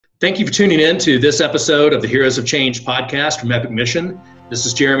Thank you for tuning in to this episode of the Heroes of Change podcast from Epic Mission. This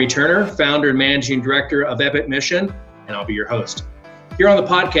is Jeremy Turner, founder and managing director of Epic Mission, and I'll be your host. Here on the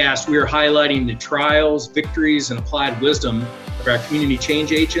podcast, we are highlighting the trials, victories, and applied wisdom of our community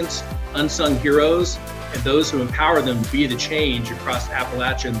change agents, unsung heroes, and those who empower them to be the change across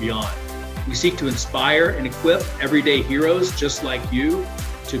Appalachia and beyond. We seek to inspire and equip everyday heroes just like you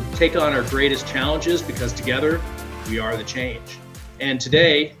to take on our greatest challenges because together we are the change. And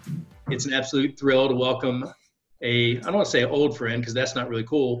today, it's an absolute thrill to welcome I don't want to say old friend because that's not really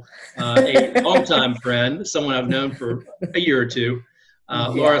cool, a longtime friend, someone I've known for a year or two,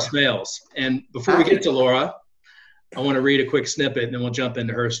 Laura Smailes. And before we get to Laura, I want to read a quick snippet and then we'll jump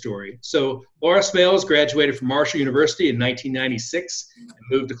into her story. So Laura Smailes graduated from Marshall University in 1996 and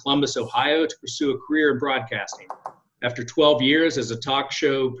moved to Columbus, Ohio to pursue a career in broadcasting. After 12 years as a talk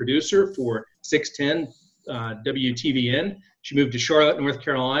show producer for 610 WTVN, she moved to Charlotte, North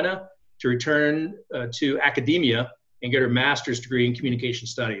Carolina to return to academia and get her master's degree in communication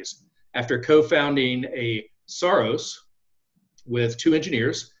studies. After co-founding a Saros with two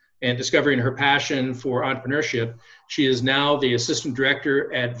engineers and discovering her passion for entrepreneurship, she is now the assistant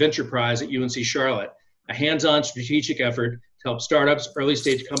director at Ventureprise at UNC Charlotte, a hands-on strategic effort to help startups,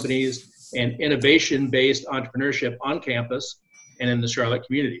 early-stage companies, and innovation-based entrepreneurship on campus and in the Charlotte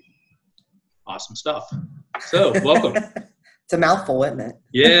community. Awesome stuff. So, welcome. It's a mouthful, isn't it?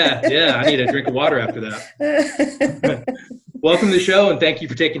 Yeah. I need a drink of water after that. Welcome to the show, and thank you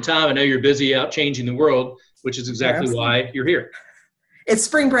for taking time. I know you're busy out changing the world, which is exactly why you're here. It's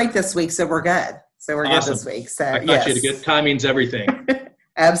spring break this week, so we're good. Good this week. So I thought you had a good timing's everything.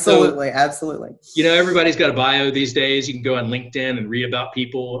 Absolutely. You know, everybody's got a bio these days. You can go on LinkedIn and read about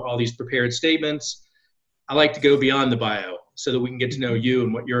people, all these prepared statements. I like to go beyond the bio so that we can get to know you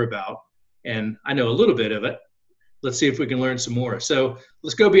and what you're about. And I know a little bit of it. Let's see if we can learn some more. So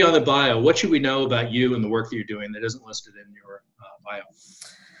let's go beyond the bio. What should we know about you and the work that you're doing that isn't listed in your bio?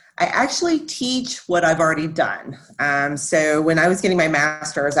 I actually teach what I've already done. So when I was getting my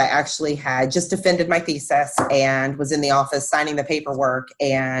master's, I actually had just defended my thesis and was in the office signing the paperwork.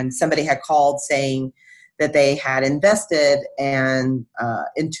 And somebody had called saying that they had invested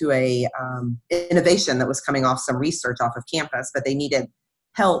into a innovation that was coming off some research off of campus, but they needed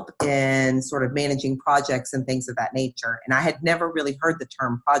help in sort of managing projects and things of that nature. And I had never really heard the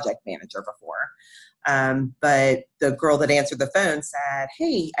term project manager before. But the girl that answered the phone said,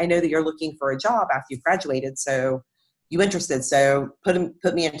 "Hey, I know that you're looking for a job after you've graduated. So you interested?" So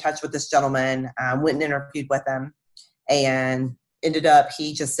put me in touch with this gentleman, went and interviewed with him, and ended up,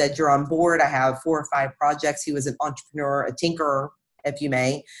 he just said, "You're on board. I have 4 or 5 projects." He was an entrepreneur, a tinkerer, if you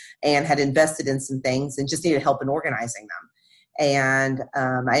may, and had invested in some things and just needed help in organizing them. And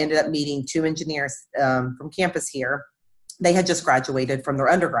I ended up meeting 2 engineers from campus here. They had just graduated from their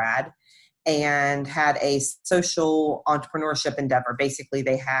undergrad and had a social entrepreneurship endeavor. Basically,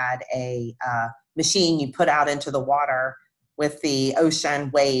 they had a machine you put out into the water with the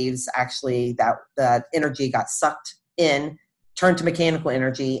ocean waves. Actually, that the energy got sucked in, turned to mechanical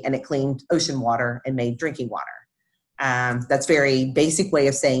energy, and it cleaned ocean water and made drinking water. That's very basic way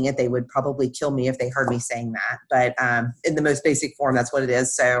of saying it. They would probably kill me if they heard me saying that, but in the most basic form, that's what it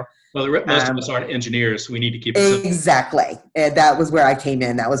is. So, well, most of us aren't engineers. So we need to keep it simple. Exactly. And that was where I came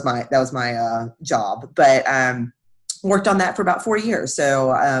in. That was my job. But worked on that for about 4 years.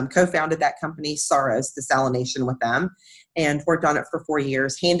 So co-founded that company, Saros, desalination, with them, and worked on it for 4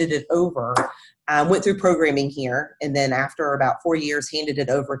 years. Handed it over. Went through programming here, and then after about 4 years, handed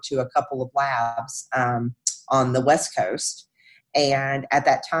it over to a couple of labs on the West Coast. And at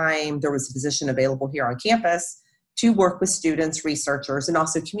that time, there was a position available here on campus to work with students, researchers, and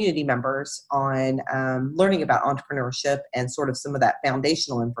also community members on learning about entrepreneurship and sort of some of that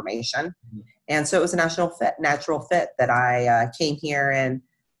foundational information. Mm-hmm. And so it was a natural fit that I came here, and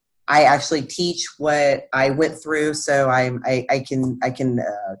I actually teach what I went through, so I can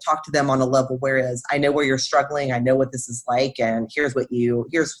talk to them on a level whereas I know where you're struggling, I know what this is like, and here's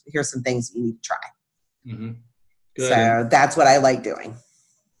some things that you need to try. Mm-hmm. Good. So that's what I like doing.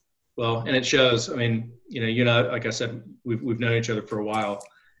 Well, and it shows. I mean, you know, like I said, we've known each other for a while,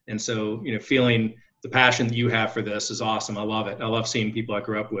 and so feeling the passion that you have for this is awesome. I love it. I love seeing people I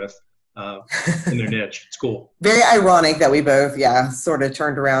grew up with in their niche. It's cool. Very ironic that we both, sort of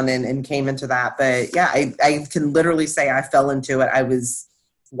turned around and came into that. But I can literally say I fell into it. I was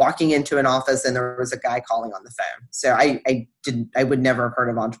walking into an office and there was a guy calling on the phone. So I would never have heard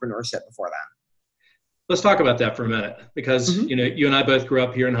of entrepreneurship before that. Let's talk about that for a minute, because you and I both grew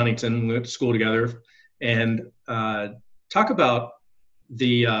up here in Huntington. We went to school together, and talk about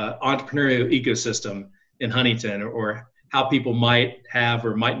the entrepreneurial ecosystem in Huntington, or how people might have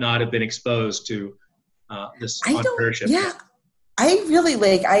or might not have been exposed to this entrepreneurship. Yeah. I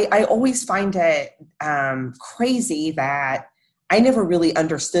really I always find it crazy that I never really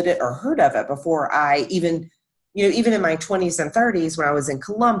understood it or heard of it before I even in my 20s and 30s when I was in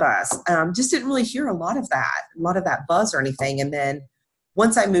Columbus, just didn't really hear a lot of that buzz or anything. And then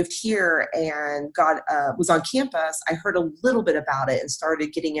once I moved here and was on campus, I heard a little bit about it and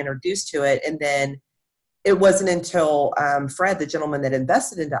started getting introduced to it. And then it wasn't until Fred, the gentleman that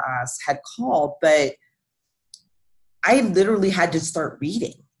invested into us, had called, but I literally had to start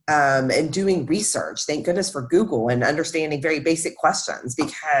reading and doing research. Thank goodness for Google and understanding very basic questions,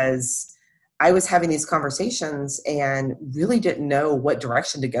 because I was having these conversations and really didn't know what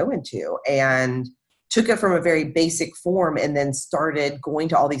direction to go into, and took it from a very basic form and then started going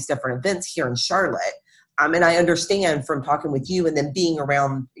to all these different events here in Charlotte. And I understand from talking with you and then being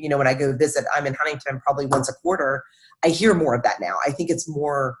around, when I go visit, I'm in Huntington probably once a quarter, I hear more of that now. I think it's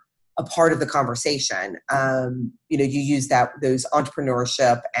more a part of the conversation. You use those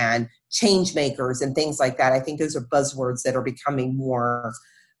entrepreneurship and change makers and things like that. I think those are buzzwords that are becoming more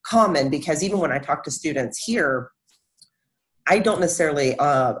common, because even when I talk to students here, I don't necessarily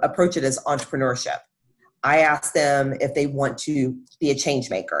approach it as entrepreneurship. I ask them if they want to be a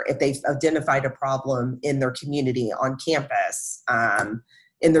change maker, if they've identified a problem in their community, on campus,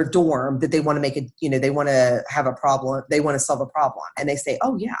 in their dorm, that they want to make they want to have a problem, they want to solve a problem. And they say,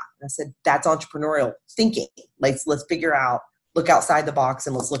 oh yeah. And I said, that's entrepreneurial thinking. Let's figure out, look outside the box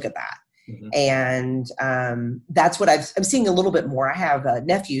and let's look at that. Mm-hmm. And that's what I'm seeing a little bit more. I have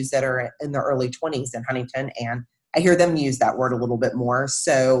nephews that are in their early 20s in Huntington, and I hear them use that word a little bit more.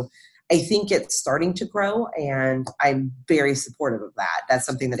 So I think it's starting to grow, and I'm very supportive of that. That's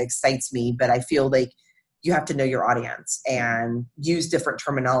something that excites me, but I feel like you have to know your audience and use different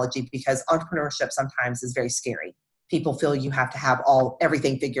terminology, because entrepreneurship sometimes is very scary. People feel you have to have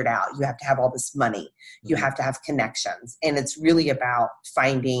everything figured out. You have to have all this money. You have to have connections. And it's really about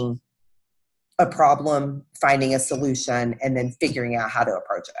finding a problem, finding a solution, and then figuring out how to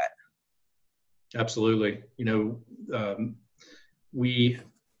approach it. Absolutely.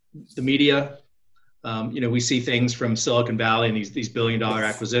 The media, we see things from Silicon Valley and these billion-dollar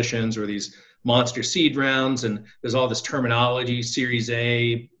acquisitions or these monster seed rounds, and there's all this terminology, Series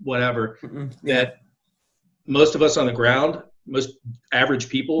A, whatever, that most of us on the ground, most average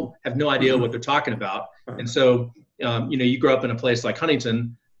people, have no idea what they're talking about. And so, you grow up in a place like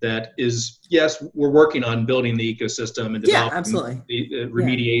Huntington that is, yes, we're working on building the ecosystem and developing the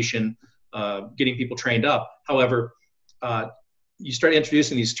remediation, getting people trained up. However, you start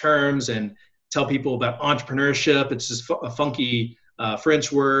introducing these terms and tell people about entrepreneurship. It's just a funky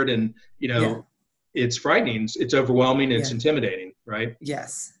French word, and it's frightening. It's overwhelming. It's intimidating, right?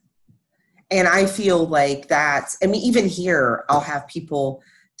 Yes. And I feel like even here, I'll have people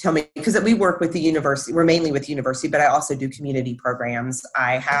tell me, because we work with the university, we're mainly with the university, but I also do community programs.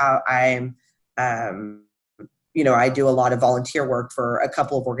 I do a lot of volunteer work for a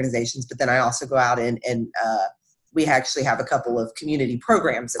couple of organizations, but then I also go out and we actually have a couple of community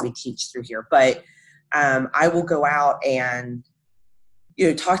programs that we teach through here. But I will go out and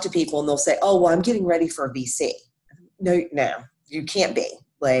talk to people, and they'll say, oh, well, I'm getting ready for a VC. No, you can't be.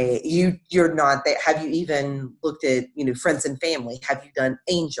 Like, you're not there. Have you even looked at, friends and family? Have you done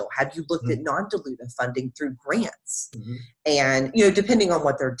angel? Have you looked at non-dilutive funding through grants? And, depending on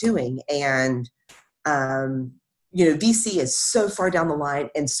what they're doing. And, VC is so far down the line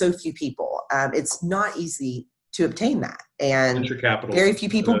and so few people. It's not easy to obtain that. And venture capital, very few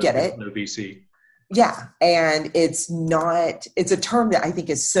people get it. No VC. Yeah. And it's a term that I think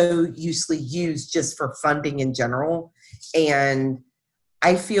is so usually used just for funding in general. And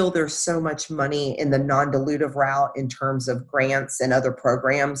I feel there's so much money in the non-dilutive route in terms of grants and other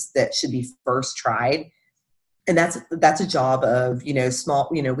programs that should be first tried. And that's a job of, small,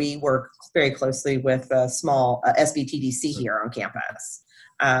 we work very closely with a small SBTDC here on campus,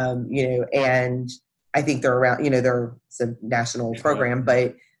 and I think they're around, it's a national program,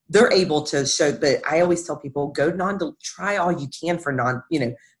 but they're able to show. But I always tell people, try all you can for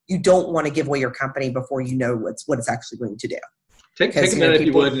you don't want to give away your company before you know what it's actually going to do. Take a minute, if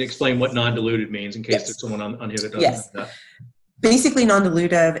you would, and explain what non-dilutive means, in case there's someone on here that doesn't know that. Basically,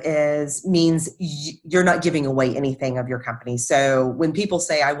 non-dilutive means you're not giving away anything of your company. So when people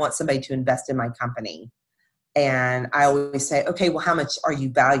say, I want somebody to invest in my company, and I always say, okay, well, how much are you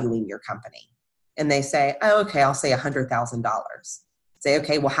valuing your company? And they say, oh, okay, I'll say $100,000. Say,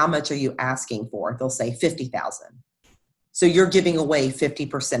 okay, well, how much are you asking for? They'll say $50,000. So you're giving away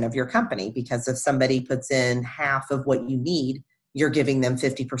 50% of your company, because if somebody puts in half of what you need, you're giving them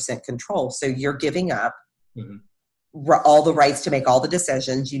 50% control. So you're giving up all the rights to make all the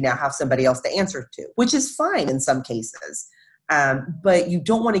decisions. You now have somebody else to answer to, which is fine in some cases. But you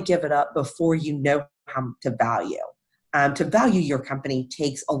don't want to give it up before you know how to value. To value your company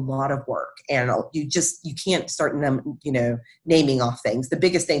takes a lot of work, and you can't start naming off things. The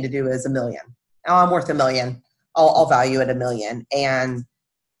biggest thing to do is $1 million. Oh, I'm worth $1 million. I'll value it $1 million. And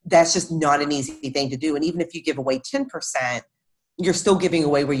that's just not an easy thing to do. And even if you give away 10%, you're still giving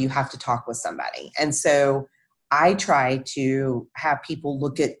away where you have to talk with somebody. And so I try to have people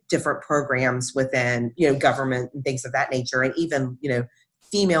look at different programs within, government and things of that nature. And even,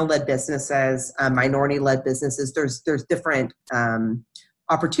 female-led businesses, minority-led businesses, there's different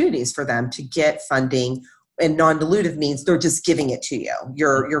opportunities for them to get funding. And non-dilutive means they're just giving it to you.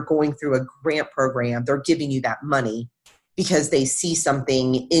 You're going through a grant program. They're giving you that money because they see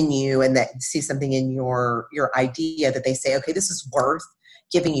something in you and that see something in your idea that they say, okay, this is worth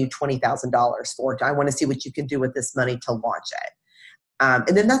giving you $20,000 for it. I want to see what you can do with this money to launch it.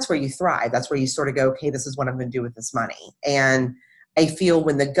 And then that's where you thrive. That's where you sort of go, okay, this is what I'm going to do with this money. And I feel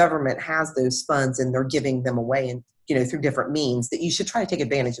when the government has those funds and they're giving them away and, through different means, that you should try to take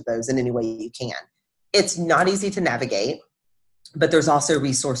advantage of those in any way you can. It's not easy to navigate, but there's also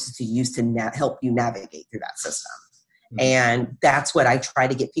resources to use to help you navigate through that system. Mm-hmm. And that's what I try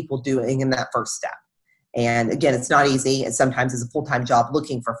to get people doing in that first step. And again, it's not easy. And sometimes it's a full-time job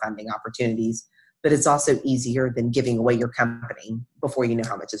looking for funding opportunities, but it's also easier than giving away your company before you know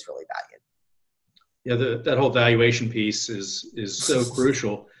how much is really valued. Yeah, that whole valuation piece is so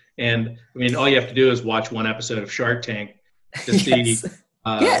crucial. And I mean, all you have to do is watch one episode of Shark Tank to see,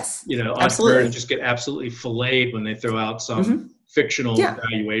 yes, entrepreneurs just get absolutely filleted when they throw out some fictional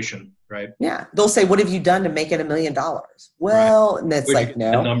valuation, right? Yeah, they'll say, "What have you done to make it $1 million?" Well, right. And it's like,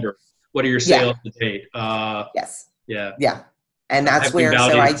 no. Number. What are your sales to date? Yes. Yeah. Yeah, and that's where.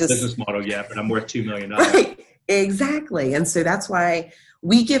 So I just business model yet, but I'm worth $2 million. Right. Exactly, and so that's why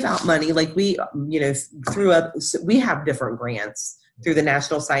we give out money. Like we have different grants through the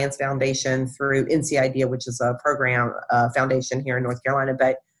National Science Foundation, through NCIDEA, which is a program foundation here in North Carolina,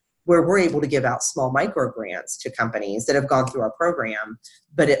 but where we're able to give out small micro grants to companies that have gone through our program,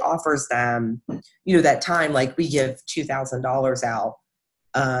 but it offers them, that time, like we give $2,000 out,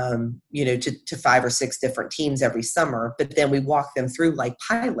 to 5 or 6 different teams every summer, but then we walk them through like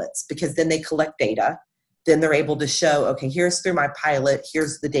pilots, because then they collect data. Then they're able to show, okay, here's through my pilot,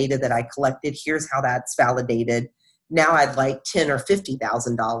 here's the data that I collected, here's how that's validated. Now I'd like $10,000 or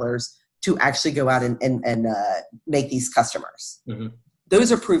 $50,000 to actually go out and make these customers. Mm-hmm.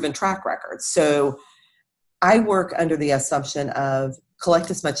 Those are proven track records. So I work under the assumption of collect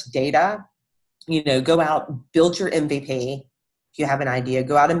as much data, go out, build your MVP. If you have an idea,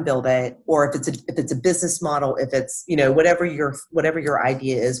 go out and build it. Or if it's a business model, if it's, whatever your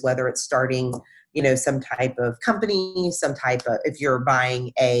idea is, whether it's starting, some type of company, if you're buying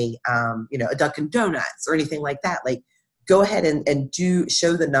a Dunkin' Donuts or anything like that, like go ahead and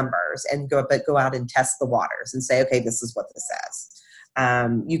show the numbers and go out and test the waters and say, okay, this is what this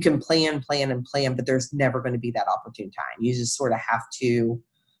says. You can plan, but there's never going to be that opportune time. You just sort of have to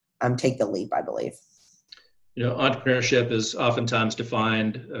take the leap, I believe. Entrepreneurship is oftentimes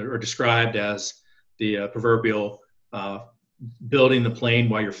defined or described as the proverbial building the plane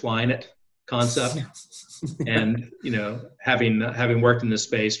while you're flying it concept. And having worked in this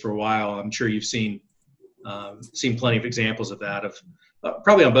space for a while, I'm sure you've seen plenty of examples of that, of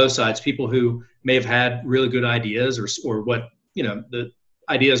probably on both sides, people who may have had really good ideas or what the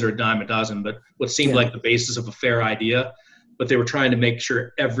ideas are a dime a dozen, but what seemed like the basis of a fair idea, but they were trying to make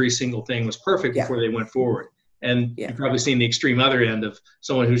sure every single thing was perfect before they went forward. And you've probably seen the extreme other end of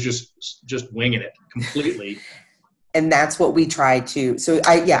someone who's just winging it completely. And that's what we try to. So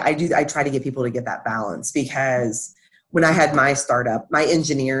I try to get people to get that balance, because when I had my startup, my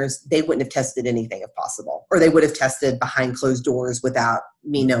engineers, they wouldn't have tested anything if possible, or they would have tested behind closed doors without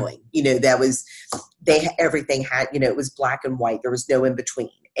me knowing. Everything had, it was black and white. There was no in between.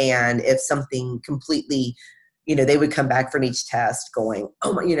 And if something completely, they would come back from each test going,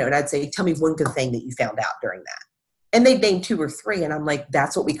 oh my, and I'd say, tell me one good thing that you found out during that. And they'd name 2 or 3. And I'm like,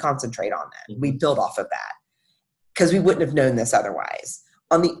 that's what we concentrate on then. We build off of that, because we wouldn't have known this otherwise.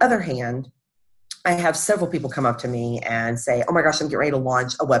 On the other hand, I have several people come up to me and say, oh my gosh, I'm getting ready to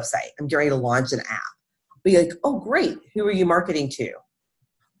launch a website. I'm getting ready to launch an app. I'll be like, oh, great. Who are you marketing to?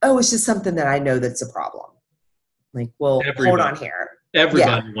 Oh, it's just something that I know that's a problem. I'm like, well, hold on here.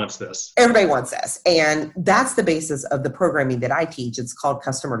 Everybody wants this. Everybody wants this. And that's the basis of the programming that I teach. It's called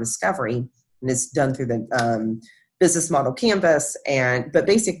Customer Discovery, and it's done through the business model canvas. But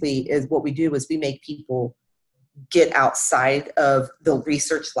basically is what we do is we make people get outside of the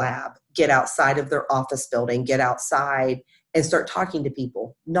research lab, get outside of their office building, get outside and start talking to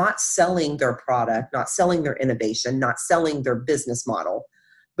people, not selling their product, not selling their innovation, not selling their business model,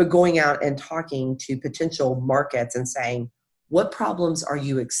 but going out and talking to potential markets and saying, what problems are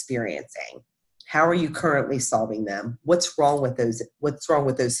you experiencing? How are you currently solving them? What's wrong with those? What's wrong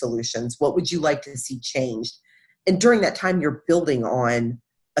with those solutions? What would you like to see changed? And during that time, you're building on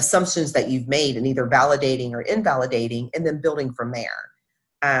assumptions that you've made and either validating or invalidating, and then building from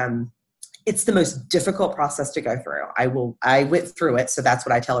there. It's the most difficult process to go through. I went through it, so that's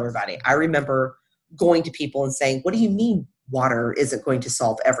what I tell everybody. I remember going to people and saying, what do you mean water isn't going to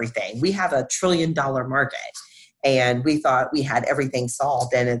solve everything? We have $1 trillion market, and we thought we had everything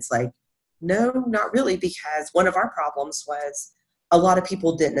solved. And it's like, no, not really, because one of our problems was a lot of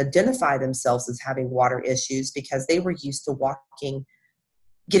people didn't identify themselves as having water issues because they were used to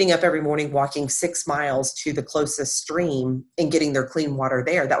getting up every morning, walking 6 miles to the closest stream and getting their clean water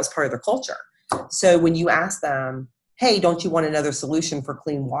there. That was part of their culture. So when you ask them, hey, don't you want another solution for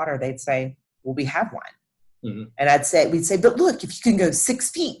clean water? They'd say, well, we have one. Mm-hmm. And we'd say, but look, if you can go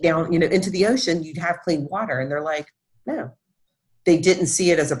 6 feet down, into the ocean, you'd have clean water. And they're like, no, they didn't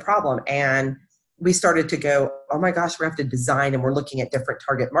see it as a problem. And we started to go, oh my gosh, we have to design, and we're looking at different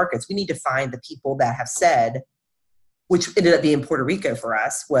target markets. We need to find the people that have said, which ended up being Puerto Rico for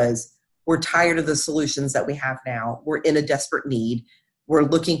us, was we're tired of the solutions that we have now. We're in a desperate need. We're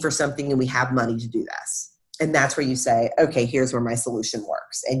looking for something and we have money to do this. And that's where you say, okay, here's where my solution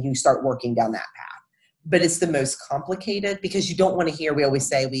works. And you start working down that path. But it's the most complicated because you don't want to hear, we always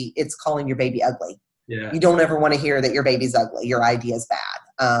say it's calling your baby ugly. Yeah. You don't ever want to hear that your baby's ugly, your idea is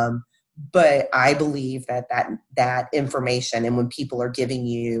bad. But I believe that information, and when people are giving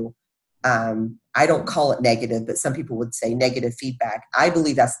you, I don't call it negative, but some people would say negative feedback. I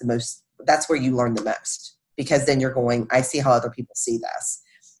believe that's where you learn the most, because then you're going, I see how other people see this.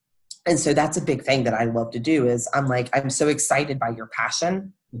 And so that's a big thing that I love to do is I'm so excited by your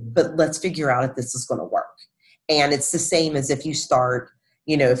passion, but let's figure out if this is going to work. And it's the same as if you start,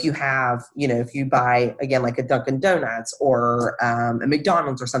 if you buy, again, like a Dunkin' Donuts or a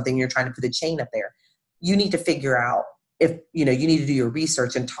McDonald's or something, you're trying to put a chain up there, you need to figure out if, you need to do your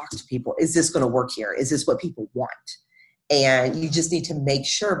research and talk to people. Is this going to work here? Is this what people want? And you just need to make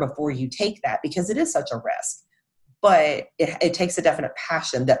sure before you take that, because it is such a risk. But it takes a definite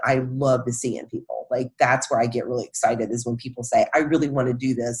passion that I love to see in people. Like, that's where I get really excited, is when people say, I really want to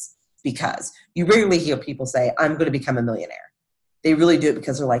do this, because you rarely hear people say, I'm going to become a millionaire. They really do it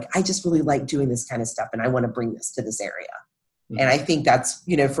because they're like, I just really like doing this kind of stuff and I want to bring this to this area. Mm-hmm. And I think that's,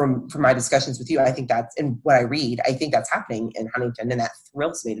 from my discussions with you, I think that's, and what I read, I think that's happening in Huntington, and that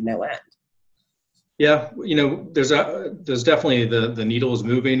thrills me to no end. Yeah. There's definitely the needle is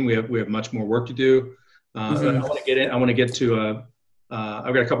moving. We have much more work to do. Mm-hmm. I want to get to,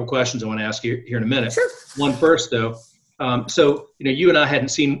 I've got a couple questions I want to ask you here in a minute. Sure. One first though. So, you and I hadn't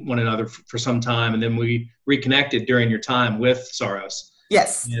seen one another for some time, and then we reconnected during your time with Saros.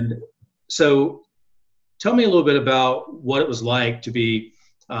 Yes. And so tell me a little bit about what it was like to be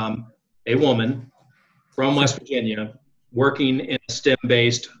a woman from West Virginia working in a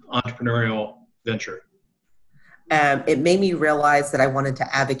STEM-based entrepreneurial venture. It made me realize that I wanted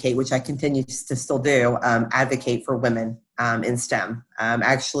to advocate, which I continue to still do, advocate for women in STEM.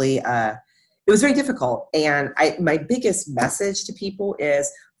 It was very difficult. And my biggest message to people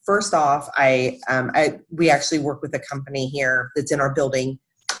is, first off, we actually work with a company here that's in our building,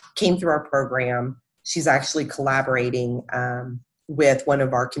 came through our program. She's actually collaborating with one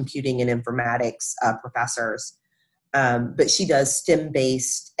of our computing and informatics professors. But she does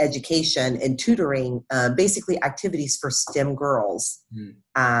STEM-based education and tutoring, basically activities for STEM girls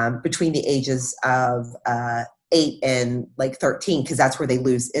between the ages of 8 and 13, because that's where they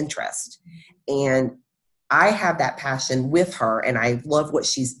lose interest. And I have that passion with her, and I love what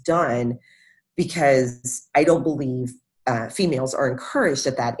she's done, because I don't believe females are encouraged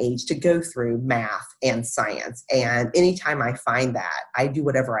at that age to go through math and science. And anytime I find that, I do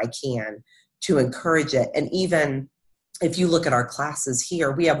whatever I can to encourage it. And even if you look at our classes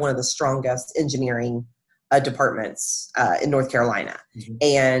here, we have one of the strongest engineering departments in North Carolina. Mm-hmm.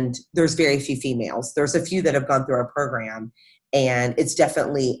 And there's very few females. There's a few that have gone through our program, and it's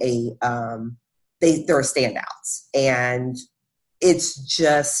definitely there are standouts. And it's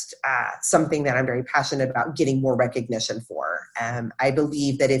just something that I'm very passionate about getting more recognition for. I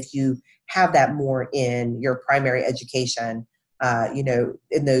believe that if you have that more in your primary education,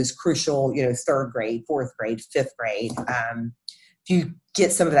 in those crucial, 3rd grade, 4th grade, 5th grade, if you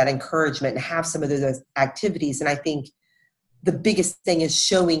get some of that encouragement and have some of those activities, and I think the biggest thing is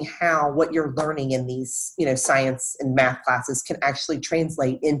showing how what you're learning in these, science and math classes can actually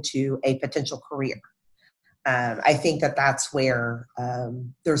translate into a potential career. I think that that's where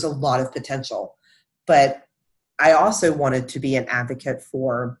there's a lot of potential. But I also wanted to be an advocate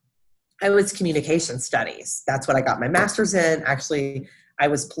for, I was communication studies. That's what I got my master's in. Actually, I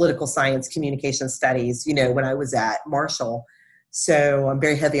was political science communication studies, when I was at Marshall. So I'm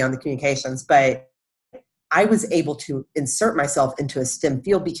very heavy on the communications, but I was able to insert myself into a STEM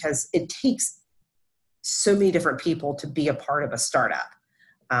field because it takes so many different people to be a part of a startup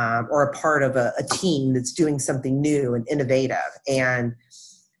or a part of a team that's doing something new and innovative. And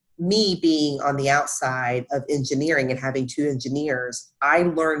me being on the outside of engineering and having two engineers, I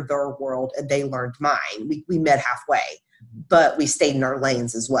learned their world and they learned mine. We met halfway, but we stayed in our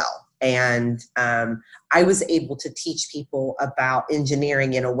lanes as well. And I was able to teach people about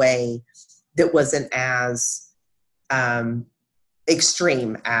engineering in a way that wasn't as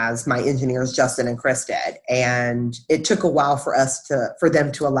extreme as my engineers, Justin and Chris, did. And it took a while for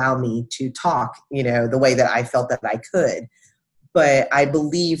them to allow me to talk, the way that I felt that I could. But I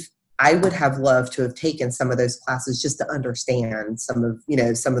believe I would have loved to have taken some of those classes just to understand some of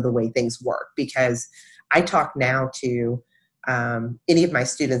the way things work, because I talk now to any of my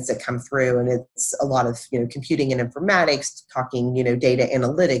students that come through, and it's a lot of, computing and informatics, talking, data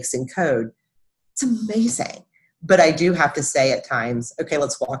analytics and code. It's amazing. But I do have to say at times, okay,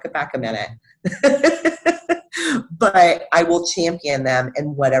 let's walk it back a minute. But I will champion them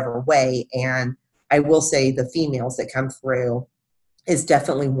in whatever way. And I will say the females that come through is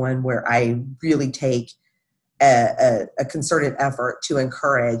definitely one where I really take a concerted effort to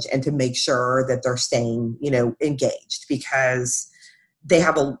encourage and to make sure that they're staying, engaged, because they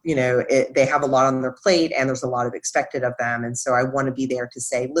have they have a lot on their plate and there's a lot of expected of them. And so I want to be there to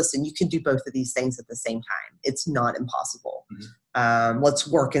say, listen, you can do both of these things at the same time. It's not impossible. Mm-hmm. Let's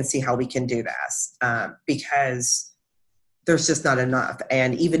work and see how we can do this, because there's just not enough.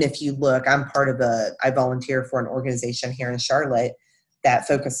 And even if you look, I volunteer for an organization here in Charlotte that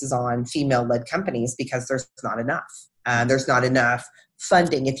focuses on female-led companies because there's not enough. There's not enough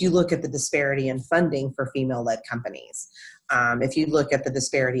funding. If you look at the disparity in funding for female-led companies, if you look at the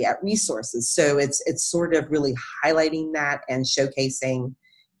disparity at resources. So it's sort of really highlighting that and showcasing,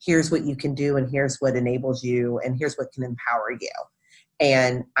 here's what you can do and here's what enables you and here's what can empower you.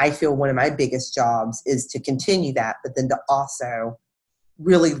 And I feel one of my biggest jobs is to continue that, but then to also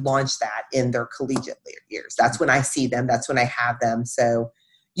really launch that in their collegiate years. That's when I see them. That's when I have them. So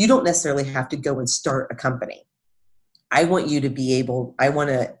you don't necessarily have to go and start a company. I want you to be able, I want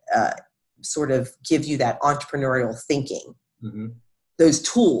to sort of give you that entrepreneurial thinking, mm-hmm. those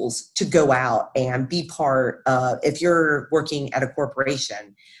tools to go out and be part of, if you're working at a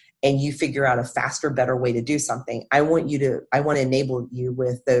corporation and you figure out a faster, better way to do something, I want to enable you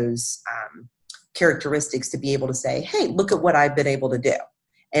with those characteristics to be able to say, hey, look at what I've been able to do,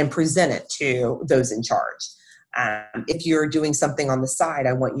 and present it to those in charge. If you're doing something on the side,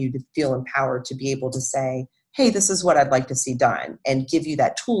 I want you to feel empowered to be able to say, hey, this is what I'd like to see done, and give you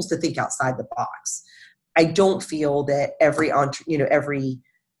that tools to think outside the box. I don't feel that every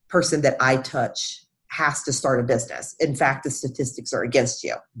person that I touch has to start a business. In fact, the statistics are against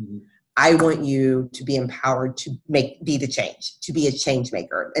you. Mm-hmm. I want you to be empowered to be the change, to be a change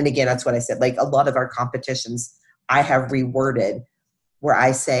maker. And again, that's what I said. Like a lot of our competitions, I have reworded where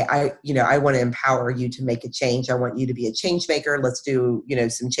I say, I want to empower you to make a change. I want you to be a change maker. Let's do,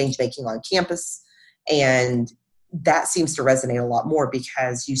 some change making on campus. And that seems to resonate a lot more,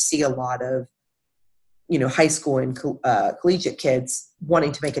 because you see a lot of, high school and collegiate kids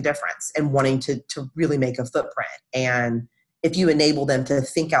wanting to make a difference and wanting to really make a footprint. And if you enable them to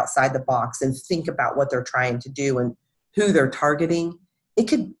think outside the box and think about what they're trying to do and who they're targeting, they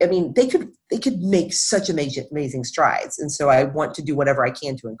could make such amazing strides. And so I want to do whatever I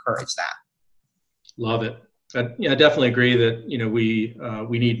can to encourage that. Love it. I definitely agree that,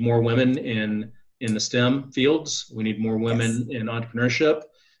 we need more women in the STEM fields. We need more women in entrepreneurship.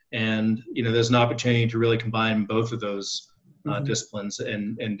 And, there's an opportunity to really combine both of those mm-hmm. disciplines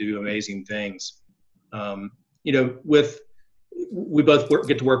and do amazing things. We both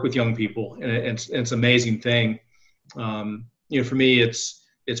get to work with young people, and it's an amazing thing. For me,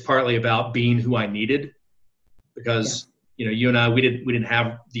 it's partly about being who I needed, because, you and I, we didn't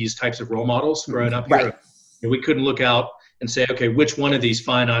have these types of role models growing up here. Right. We couldn't look out and say, okay, which one of these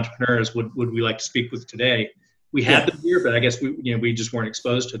fine entrepreneurs would we like to speak with today? We had them here, but I guess we just weren't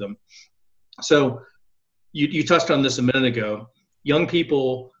exposed to them. So you touched on this a minute ago. Young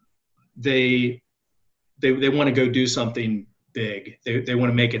people, they want to go do something big. They want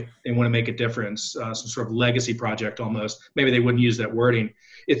to make it. They want to make a difference. Some sort of legacy project almost. Maybe they wouldn't use that wording.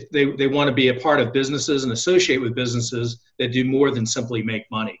 If they want to be a part of businesses and associate with businesses that do more than simply make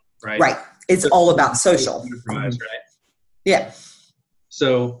money. Right. Right. It's all about social. Enterprise, right. Yeah.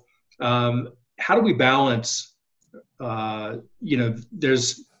 So how do we balance?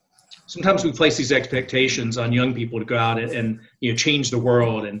 There's sometimes we place these expectations on young people to go out and change the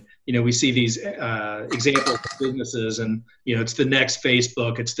world, and we see these examples of businesses, and it's the next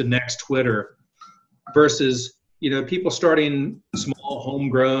Facebook, it's the next Twitter, versus people starting small,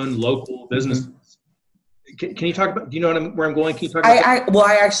 homegrown, local businesses. Can you talk about? Do you know where I'm going? Can you talk about?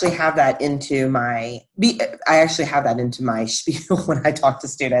 I actually have that into my. I actually have that into my spiel when I talk to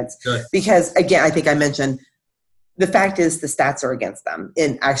students. Good. Because again, I think I mentioned. The fact is the stats are against them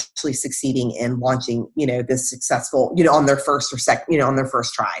in actually succeeding in launching, this successful, on their first or second, on their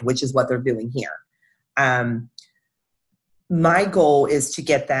first try, which is what they're doing here. My goal is to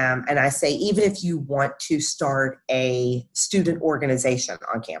get them, and I say, even if you want to start a student organization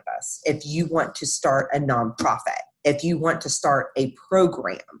on campus, if you want to start a nonprofit, if you want to start a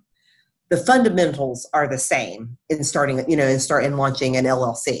program, the fundamentals are the same in starting, in launching an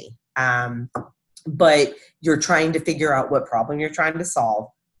LLC. But you're trying to figure out what problem you're trying to solve.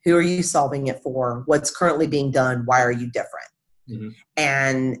 Who are you solving it for? What's currently being done? Why are you different? Mm-hmm.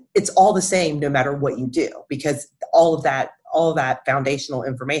 And it's all the same no matter what you do, because all of that foundational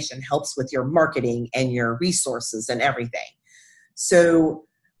information helps with your marketing and your resources and everything. So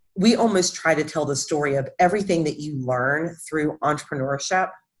we almost try to tell the story of everything that you learn through entrepreneurship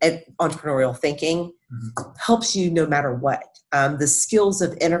and entrepreneurial thinking helps you no matter what. The skills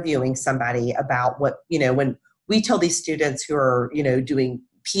of interviewing somebody about what, when we tell these students who are, doing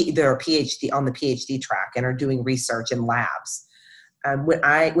their PhD on the PhD track and are doing research in labs,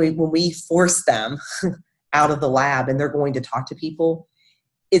 when we force them out of the lab and they're going to talk to people,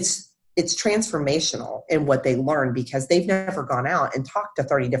 it's transformational in what they learn, because they've never gone out and talked to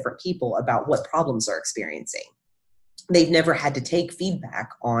 30 different people about what problems they're experiencing. They've never had to take feedback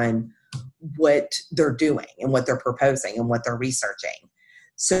on what they're doing and what they're proposing and what they're researching.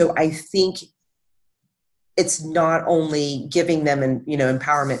 So I think it's not only giving them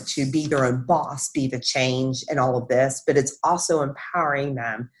empowerment to be their own boss, be the change and all of this, but it's also empowering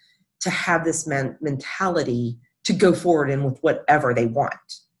them to have this mentality to go forward and with whatever they want,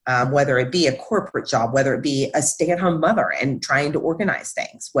 whether it be a corporate job, whether it be a stay-at-home mother and trying to organize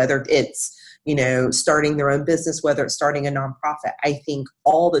things, whether it's starting their own business, whether it's starting a nonprofit. I think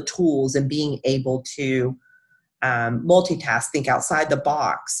all the tools and being able to multitask, think outside the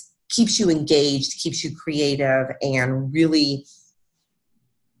box, keeps you engaged, keeps you creative, and really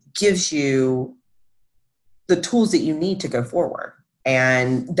gives you the tools that you need to go forward.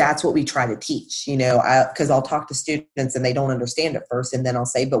 And that's what we try to teach, because I'll talk to students and they don't understand at first. And then I'll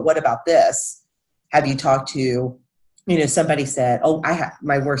say, but what about this? Have you talked to somebody said,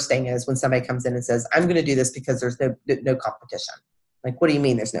 my worst thing is when somebody comes in and says, I'm going to do this because there's no competition. Like, what do you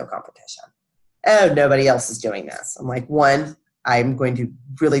mean there's no competition? Oh, nobody else is doing this. I'm like, one, I'm going to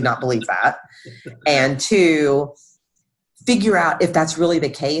really not believe that. And two, figure out if that's really the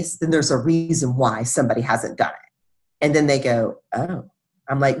case, then there's a reason why somebody hasn't done it. And then they go, oh.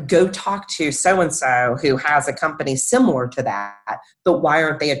 I'm like, go talk to so-and-so who has a company similar to that, but why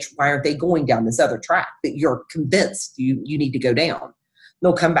aren't they going down this other track that you're convinced you need to go down? And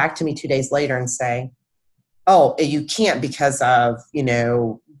they'll come back to me 2 days later and say, oh, you can't because of,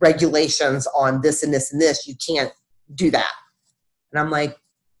 regulations on this and this and this. You can't do that. And I'm like,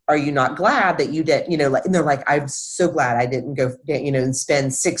 are you not glad that you did, and they're like, I'm so glad I didn't go, and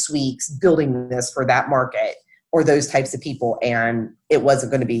spend 6 weeks building this for that market or those types of people, and it wasn't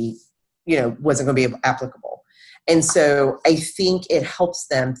going to be applicable. And so I think it helps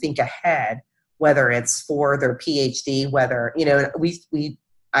them think ahead, whether it's for their PhD, whether,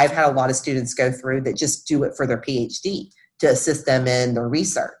 I've had a lot of students go through that just do it for their PhD to assist them in their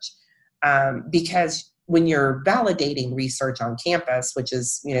research. Because when you're validating research on campus, which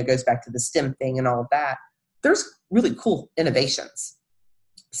is, goes back to the STEM thing and all of that, there's really cool innovations.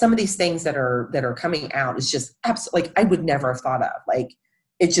 Some of these things that are coming out is just absolutely, like, I would never have thought of. Like,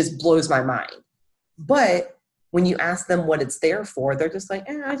 it just blows my mind. But when you ask them what it's there for, they're just like,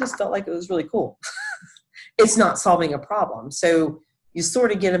 I just felt like it was really cool. It's not solving a problem. So you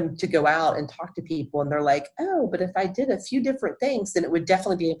sort of get them to go out and talk to people, and they're like, oh, but if I did a few different things, then it would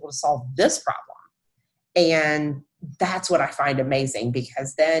definitely be able to solve this problem. And that's what I find amazing,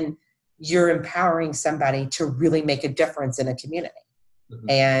 because then you're empowering somebody to really make a difference in a community. Mm-hmm.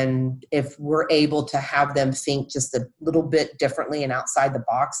 And if we're able to have them think just a little bit differently and outside the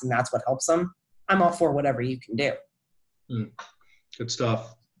box, and that's what helps them, I'm all for whatever you can do. Mm, good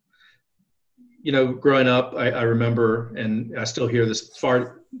stuff. Growing up, I remember, and I still hear this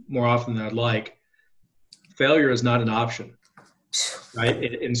far more often than I'd like, failure is not an option, right?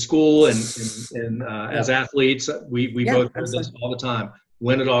 In school and as athletes, we Yeah, both heard this absolutely. all the time.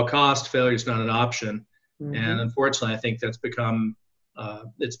 Win at all costs, failure is not an option. And Mm-hmm. unfortunately, I think that's become,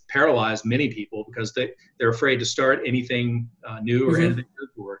 it's paralyzed many people because they're afraid to start anything new or Mm-hmm. innovative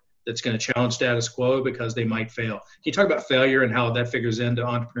or that's going to challenge status quo because they might fail. Can you talk about failure and how that figures into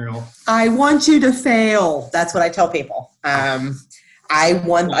entrepreneurial? I want you to fail. That's what I tell people. I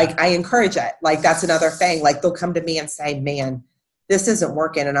encourage it. Like, that's another thing. Like, they'll come to me and say, man, this isn't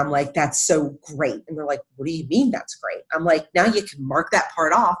working. And I'm like, that's so great. And they're like, what do you mean that's great? I'm like, now you can mark that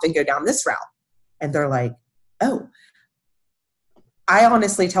part off and go down this route. And they're like, oh. I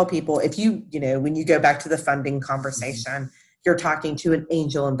honestly tell people, if when you go back to the funding conversation, you're talking to an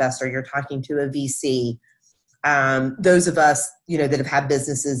angel investor, you're talking to a VC. Those of us, that have had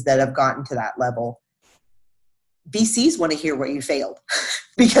businesses that have gotten to that level, VCs want to hear where you failed.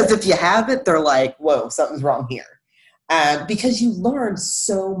 Because if you haven't, they're like, whoa, something's wrong here. Because you learn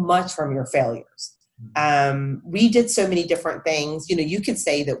so much from your failures. We did so many different things. You could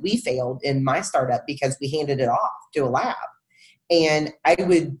say that we failed in my startup because we handed it off to a lab. And I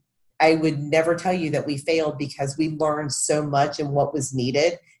would never tell you that we failed because we learned so much and what was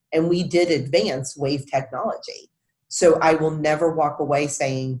needed. And we did advance wave technology. So I will never walk away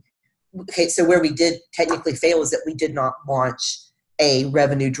saying, okay, so where we did technically fail is that we did not launch a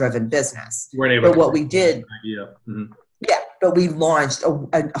revenue-driven business. You weren't able but to what we did, Mm-hmm. yeah, but we launched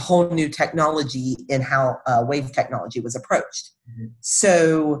a whole new technology in how wave technology was approached. Mm-hmm.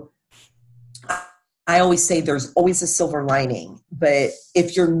 So I always say there's always a silver lining, but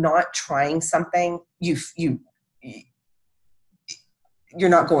if you're not trying something, you're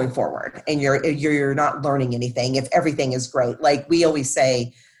not going forward, and you're not learning anything. If everything is great, like we always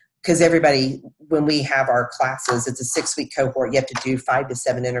say, because everybody, when we have our classes, it's a 6-week cohort. You have to do 5 to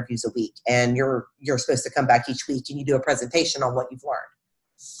 7 interviews a week, and you're supposed to come back each week and you do a presentation on what you've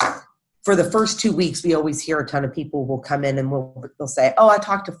learned. For the first 2 weeks, we always hear a ton of people will come in and they'll say, oh, I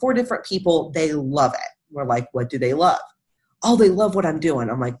talked to 4 different people. They love it. We're like, what do they love? Oh, they love what I'm doing.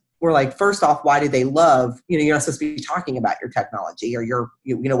 We're like, first off, why do they love, you're not supposed to be talking about your technology or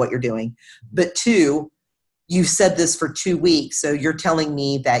what you're doing. But 2, you said this for 2 weeks. So you're telling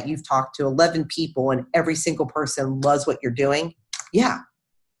me that you've talked to 11 people and every single person loves what you're doing. Yeah.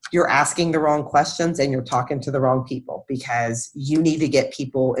 You're asking the wrong questions and you're talking to the wrong people, because you need to get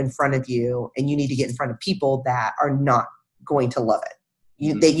people in front of you, and you need to get in front of people that are not going to love it.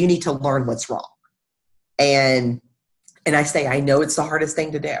 You need to learn what's wrong. And I say, I know it's the hardest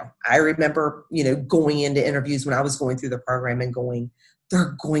thing to do. I remember, going into interviews when I was going through the program and going,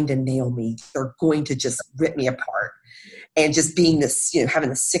 they're going to nail me. They're going to just rip me apart. And just being this,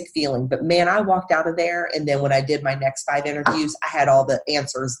 having a sick feeling. But man, I walked out of there. And then when I did my next 5 interviews, I had all the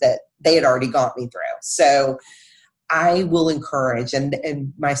answers that they had already got me through. So I will encourage,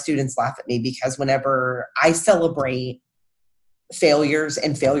 and my students laugh at me because whenever I celebrate failures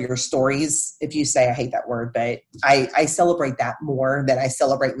and failure stories, if you say, I hate that word, but I celebrate that more than I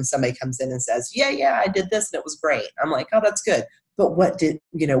celebrate when somebody comes in and says, yeah, I did this and it was great. I'm like, oh, that's good. But what did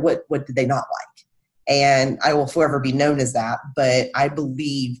they not like? And I will forever be known as that. But I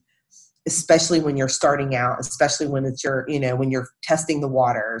believe, especially when you're starting out, especially when it's when you're testing the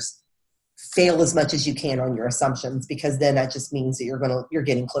waters, fail as much as you can on your assumptions, because then that just means that you're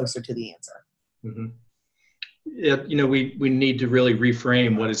getting closer to the answer. Mm-hmm. Yeah, we need to really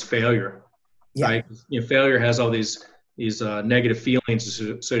reframe what is failure, right? Failure has all these negative feelings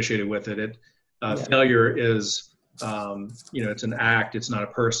associated with it. Failure is, it's an act, it's not a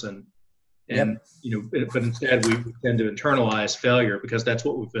person. And, but instead we tend to internalize failure because that's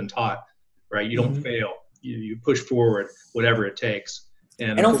what we've been taught, right? You don't fail, you push forward, whatever it takes.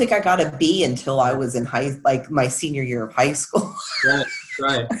 And I don't think I got a B until I was in my senior year of high school. Right.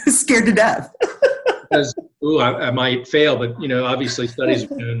 I was scared to death. Because, I might fail, but, obviously studies have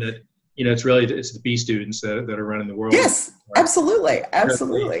shown that, it's the B students that are running the world. Yes, absolutely. Have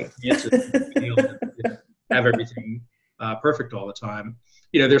everything perfect all the time.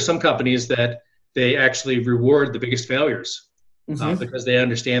 There's some companies that they actually reward the biggest failures because they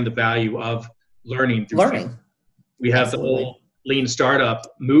understand the value of learning through failure. We have the whole lean startup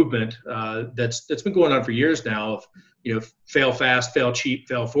movement that's been going on for years now of, fail fast, fail cheap,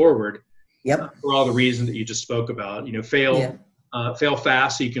 fail forward. Yep. For all the reasons that you just spoke about, fail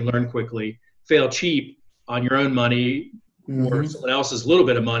fast so you can learn quickly, fail cheap on your own money or someone else's little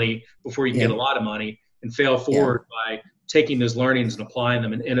bit of money before you can get a lot of money, and fail forward by taking those learnings and applying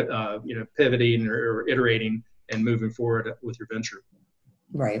them and pivoting or iterating and moving forward with your venture.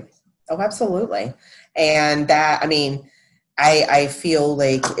 Right. Oh, absolutely. And that, I mean, I feel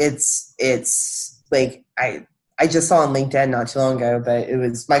like it's like, I just saw on LinkedIn not too long ago, but it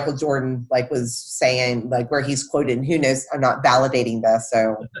was Michael Jordan, like, was saying, like, where he's quoted, and who knows, I'm not validating this,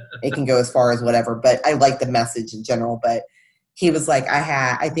 so it can go as far as whatever, but I like the message in general. But he was like,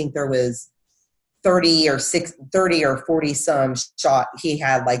 I think there was 30 or 40 some shot. He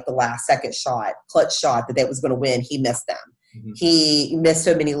had like the last second shot, clutch shot that was going to win. He missed them. Mm-hmm. He missed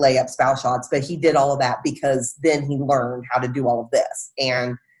so many layups, foul shots, but he did all of that because then he learned how to do all of this.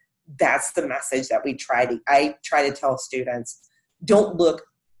 And that's the message that I try to tell students. Don't look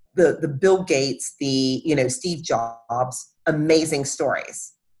the Bill Gates, Steve Jobs, amazing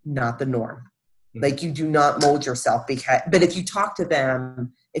stories, not the norm. Mm-hmm. Like, you do not mold yourself but if you talk to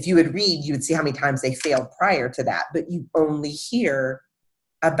them, if you would read, you would see how many times they failed prior to that, but you only hear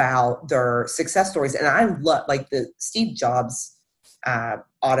about their success stories. And I love, like, the Steve Jobs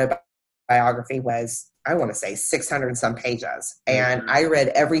autobiography was, I want to say, 600 and some pages. And I read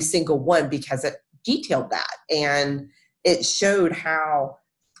every single one because it detailed that. And it showed how,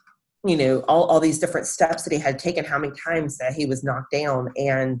 all these different steps that he had taken, how many times that he was knocked down.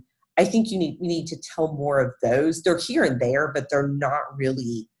 And I think we need to tell more of those. They're here and there, but they're not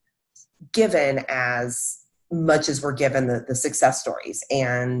really given as much as we're given the success stories.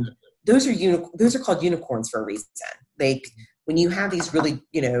 And those are called unicorns for a reason. Like, when you have these really,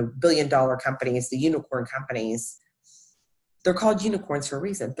 billion-dollar companies, the unicorn companies, they're called unicorns for a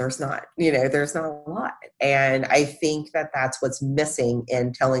reason. There's not a lot. And I think that that's what's missing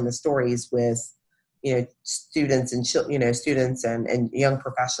in telling the stories with, students and young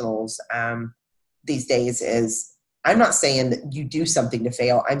professionals these days. Is, I'm not saying that you do something to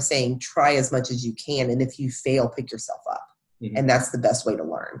fail. I'm saying try as much as you can. And if you fail, pick yourself up. Mm-hmm. And that's the best way to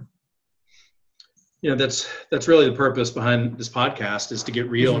learn. That's really the purpose behind this podcast, is to get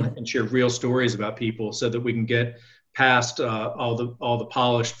real mm-hmm. and share real stories about people, so that we can get past all the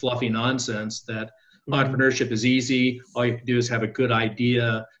polished, fluffy nonsense that mm-hmm. entrepreneurship is easy. All you have to do is have a good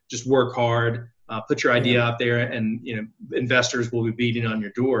idea, just work hard, put your idea out there, and investors will be beating on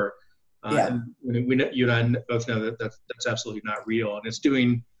your door. And we know, you and I both know that that's absolutely not real, and it's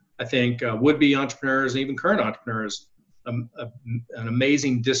doing, I think, would-be entrepreneurs and even current entrepreneurs an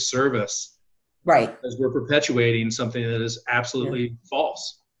amazing disservice. Right. Because we're perpetuating something that is absolutely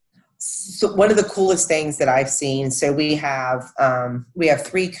false. So one of the coolest things that I've seen, so we have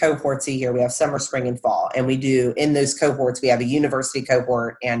 3 cohorts a year. We have summer, spring, and fall. And we do, in those cohorts, we have a university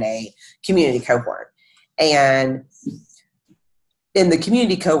cohort and a community cohort. And in the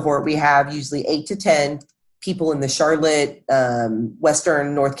community cohort, we have usually 8 to 10 people in the Charlotte,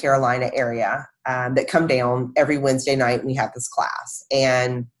 Western North Carolina area that come down every Wednesday night. And we have this class.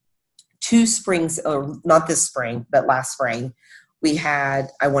 And 2 springs, not this spring, but last spring, we had,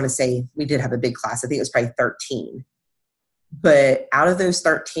 I want to say, we did have a big class. I think it was probably 13. But out of those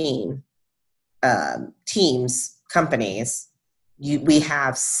 13 companies, we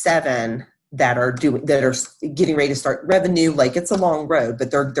have 7 that are getting ready to start revenue. Like, it's a long road, but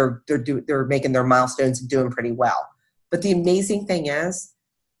they're making their milestones and doing pretty well. But the amazing thing is,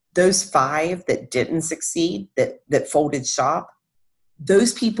 those 5 that didn't succeed, that folded shop,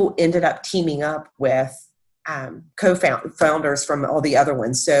 those people ended up teaming up with co-founders from all the other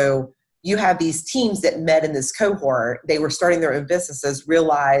ones. So you have these teams that met in this cohort. They were starting their own businesses,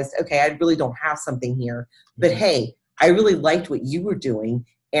 realized, okay, I really don't have something here, but hey, I really liked what you were doing,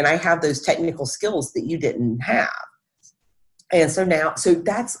 and I have those technical skills that you didn't have. And so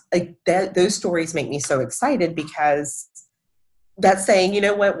that's like that. Those stories make me so excited, because that's saying,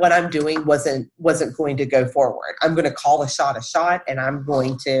 what I'm doing wasn't going to go forward. I'm going to call a shot, and I'm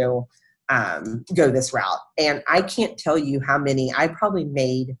going to go this route. And I can't tell you how many. I probably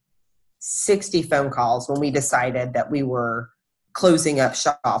made 60 phone calls when we decided that we were closing up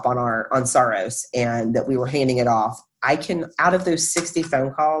shop on Saros, and that we were handing it off. Out of those 60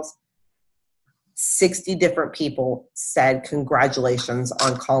 phone calls, 60 different people said congratulations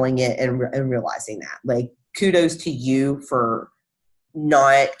on calling it and realizing that. Like, kudos to you for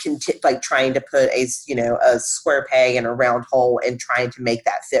not trying to put a square peg in a round hole and trying to make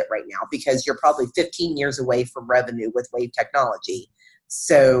that fit right now, because you're probably 15 years away from revenue with wave technology.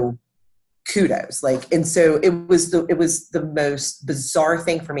 So kudos. And so it was the most bizarre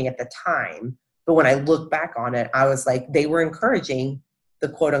thing for me at the time. But when I look back on it, I was like, they were encouraging the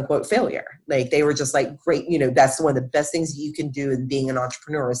quote unquote failure. Like, they were just like, great, that's one of the best things you can do in being an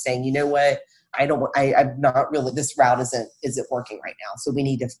entrepreneur, is saying, you know what, I'm not really, this route isn't working right now. So we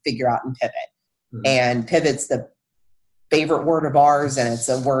need to figure out and pivot. Mm-hmm. And pivot's the favorite word of ours, and it's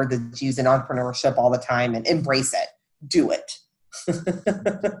a word that's used in entrepreneurship all the time, and embrace it. Do it.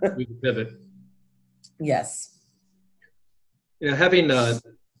 We can pivot. Yes. Having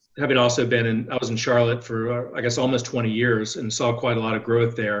also I was in Charlotte for, I guess, almost 20 years and saw quite a lot of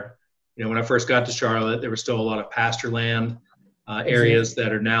growth there. When I first got to Charlotte, there was still a lot of pasture land areas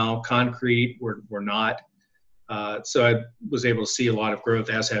that are now concrete, were not. So I was able to see a lot of growth,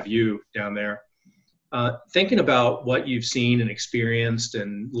 as have you down there. Thinking about what you've seen and experienced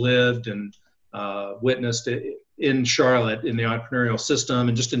and lived and witnessed in Charlotte, in the entrepreneurial system,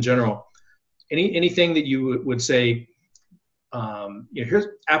 and just in general, anything that you would say, here's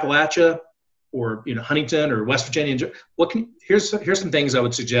Appalachia or Huntington or West Virginia. Here's some things I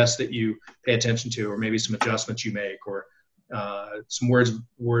would suggest that you pay attention to, or maybe some adjustments you make, or some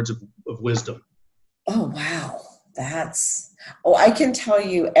words of wisdom. Oh wow, I can tell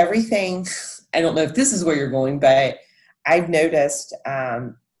you everything. I don't know if this is where you're going, but I've noticed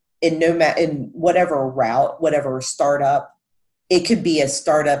in whatever route, whatever startup. It could be a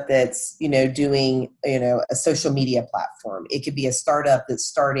startup that's, doing, a social media platform. It could be a startup that's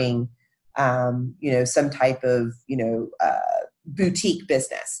starting, some type of, boutique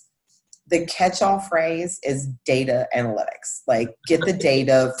business. The catch-all phrase is data analytics. Like, get the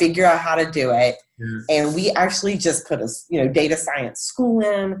data, figure out how to do it. Yeah. And we actually just put a, data science school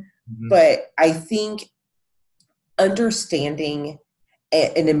in. Mm-hmm. But I think understanding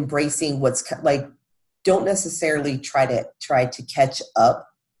and embracing what's like, don't necessarily try to catch up.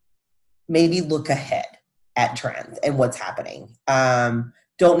 Maybe look ahead at trends and what's happening.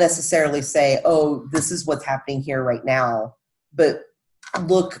 Don't necessarily say, oh, this is what's happening here right now, but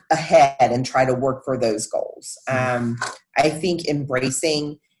look ahead and try to work for those goals. I think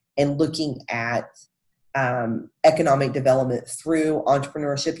embracing and looking at economic development through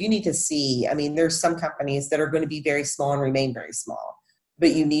entrepreneurship, you need to see, there's some companies that are going to be very small and remain very small.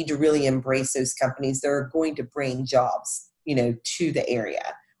 But you need to really embrace those companies that are going to bring jobs, to the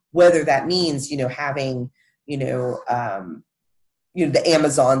area. Whether that means, having, the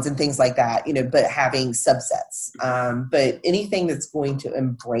Amazons and things like that, but having subsets. But anything that's going to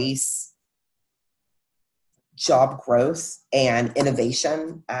embrace job growth and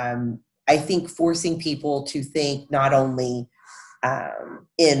innovation, I think forcing people to think not only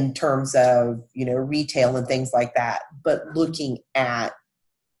in terms of, retail and things like that, but looking at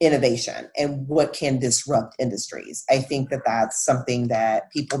innovation and what can disrupt industries. I think that that's something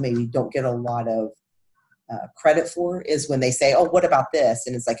that people maybe don't get a lot of credit for, is when they say, oh, what about this?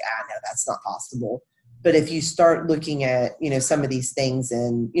 And it's like, no, that's not possible. But if you start looking at, some of these things,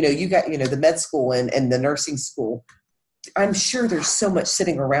 and, you got, the med school and the nursing school, I'm sure there's so much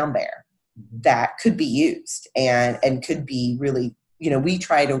sitting around there that could be used and could be really, we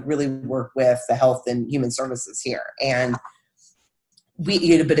try to really work with the health and human services here. And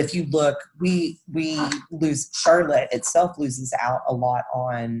but if you look, we Charlotte itself loses out a lot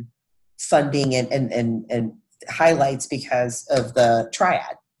on funding and highlights because of the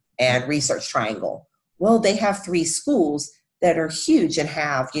triad and research triangle. Well, they have 3 schools that are huge and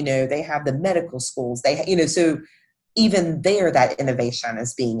have, they have the medical schools. They, so even there, that innovation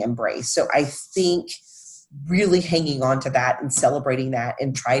is being embraced. So I think really hanging on to that and celebrating that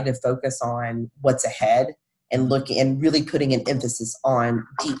and trying to focus on what's ahead and looking and really putting an emphasis on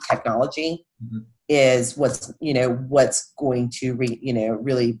deep technology is what's going to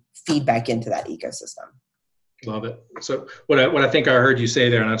really feed back into that ecosystem. Love it. So what I think I heard you say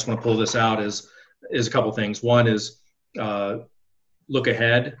there, and I just want to pull this out, is a couple things. One is look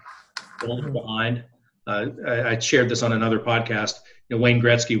ahead, don't look behind. I shared this on another podcast. Wayne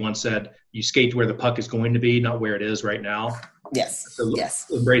Gretzky once said, "You skate to where the puck is going to be, not where it is right now." Yes. So yes.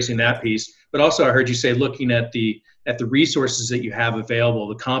 Embracing that piece. But also I heard you say looking at the resources that you have available,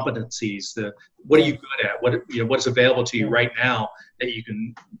 the competencies, what are you good at? What's available to you right now that you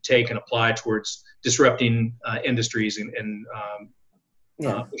can take and apply towards disrupting industries and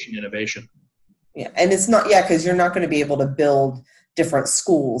pushing innovation. Yeah. And it's not, because you're not going to be able to build different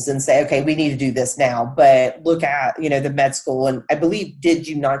schools and say, okay, we need to do this now, but look at, the med school. And I believe, did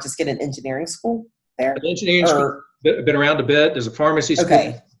you not just get an engineering school there? An engineering school, been around a bit. There's a pharmacy school.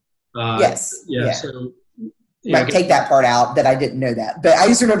 Okay. Yes. Yeah. So might take that part out, that I didn't know that, but I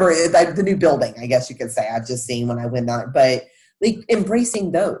just remember the new building, I guess you could say. I've just seen when I went on, but like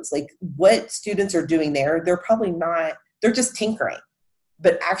embracing those, like what students are doing there, they're probably not, they're just tinkering,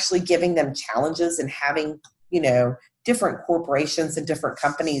 but actually giving them challenges and having, different corporations and different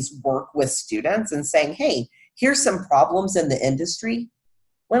companies work with students and saying, hey, here's some problems in the industry.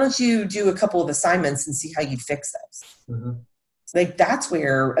 Why don't you do a couple of assignments and see how you'd fix those? Mm-hmm. Like that's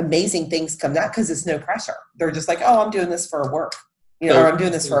where amazing things come out because it's no pressure. They're just like, oh, I'm doing this for work, So or I'm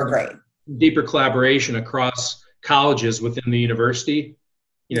doing this for a grade. Deeper collaboration across colleges within the university,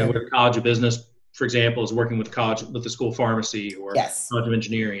 with the College of Business, for example, is working with the School of Pharmacy or Yes. College of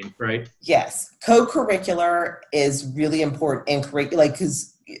Engineering, right? Yes. Co-curricular is really important in curricular,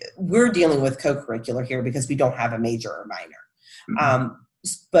 because we're dealing with co-curricular here because we don't have a major or minor. Mm-hmm.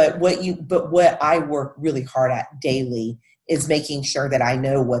 But what I work really hard at daily is making sure that I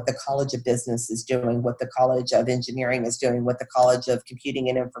know what the College of Business is doing, what the College of Engineering is doing, what the College of Computing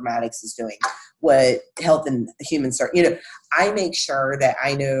and Informatics is doing, what Health and Human Services. I make sure that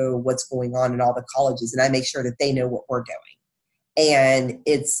I know what's going on in all the colleges, and I make sure that they know what we're doing. And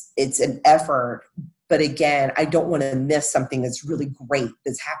it's an effort, but again, I don't want to miss something that's really great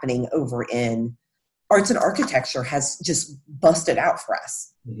that's happening over in arts and architecture. Has just busted out for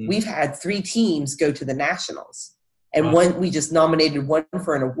us. Mm-hmm. We've had 3 teams go to the nationals, and we just nominated one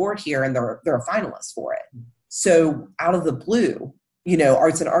for an award here, and they're a finalist for it. So out of the blue,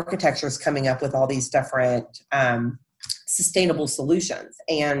 arts and architecture is coming up with all these different sustainable solutions,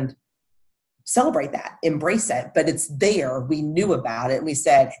 and celebrate that, embrace it. But it's there. We knew about it,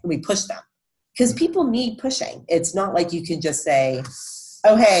 and we pushed them because people need pushing. It's not like you can just say,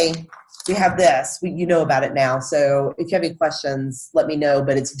 oh, hey, we have this, you know about it now. So if you have any questions, let me know,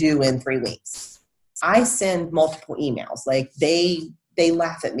 but it's due in 3 weeks. I send multiple emails. Like they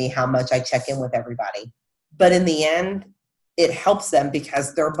laugh at me how much I check in with everybody. But in the end, it helps them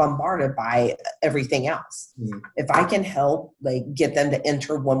because they're bombarded by everything else. Mm-hmm. If I can help get them to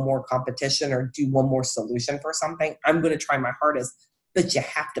enter one more competition or do one more solution for something, I'm going to try my hardest, but you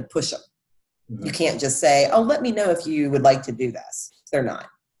have to push them. Mm-hmm. You can't just say, oh, let me know if you would like to do this. They're not.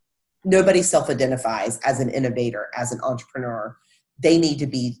 Nobody self-identifies as an innovator, as an entrepreneur. They need to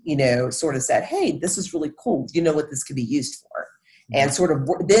be, sort of said, hey, this is really cool. You know what this could be used for? Mm-hmm. And sort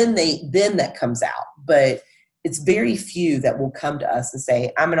of then that comes out. But it's very few that will come to us and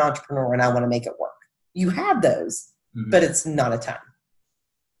say, I'm an entrepreneur and I want to make it work. You have those, mm-hmm. but it's not a ton.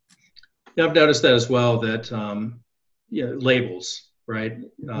 Yeah, I've noticed that as well, that labels, right?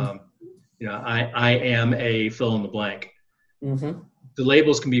 Mm-hmm. I am a fill in the blank. Mm-hmm. The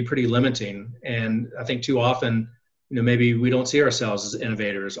labels can be pretty limiting. And I think too often, maybe we don't see ourselves as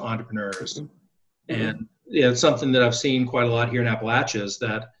innovators, entrepreneurs. Mm-hmm. And it's something that I've seen quite a lot here in Appalachia is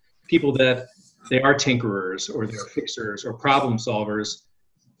that people that they are tinkerers or they're fixers or problem solvers,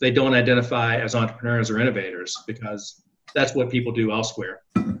 they don't identify as entrepreneurs or innovators because that's what people do elsewhere.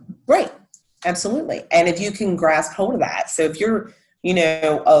 Right. Absolutely. And if you can grasp hold of that. So if you're,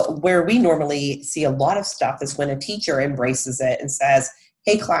 where we normally see a lot of stuff is when a teacher embraces it and says,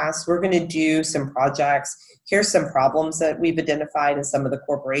 hey class, we're going to do some projects. Here's some problems that we've identified in some of the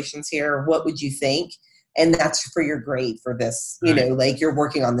corporations here. What would you think? And that's for your grade for this, right. You're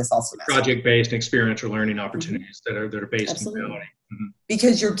working on this all semester. Project-based experiential learning opportunities mm-hmm. that are based Absolutely. In reality. Mm-hmm.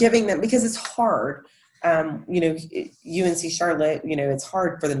 Because you're giving them, because it's hard. UNC Charlotte, it's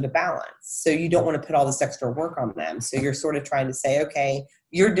hard for them to balance. So you don't want to put all this extra work on them. So you're sort of trying to say, okay,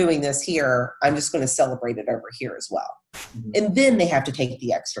 you're doing this here. I'm just going to celebrate it over here as well. Mm-hmm. And then they have to take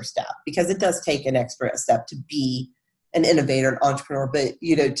the extra step because it does take an extra step to be an innovator, an entrepreneur, but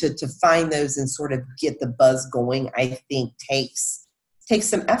to find those and sort of get the buzz going, I think takes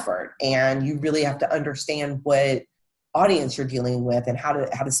some effort, and you really have to understand what audience you're dealing with and how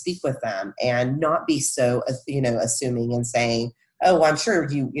to speak with them, and not be so assuming and saying, oh, well, I'm sure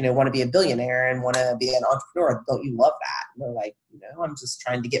you want to be a billionaire and want to be an entrepreneur. Don't you love that? And they're like, I'm just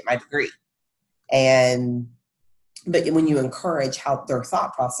trying to get my degree. But when you encourage how their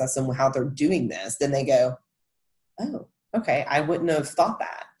thought process and how they're doing this, then they go, oh, okay, I wouldn't have thought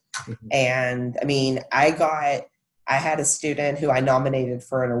that. Mm-hmm. And I mean, I had a student who I nominated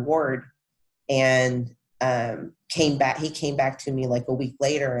for an award, and he came back to me like a week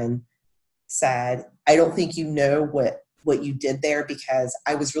later and said, I don't think you know what you did there, because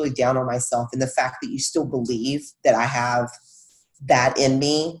I was really down on myself. And the fact that you still believe that I have that in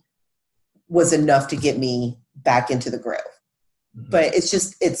me was enough to get me back into the groove. Mm-hmm. But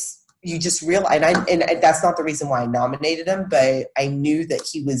you just realize, and that's not the reason why I nominated him, but I knew that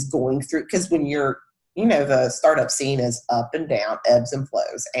he was going through, because when you're, the startup scene is up and down, ebbs and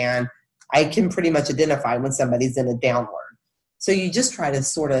flows. And I can pretty much identify when somebody's in a downward. So you just try to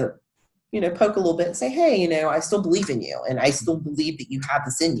sort of, poke a little bit and say, hey, I still believe in you, and I still believe that you have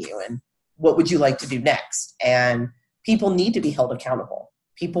this in you, and what would you like to do next? And people need to be held accountable.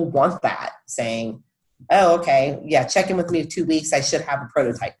 People want that, saying, oh, okay, yeah, check in with me in 2 weeks. I should have a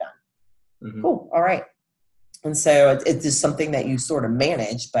prototype done. Mm-hmm. Cool. All right. And so it's just something that you sort of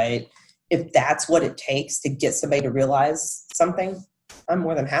manage, but if that's what it takes to get somebody to realize something, I'm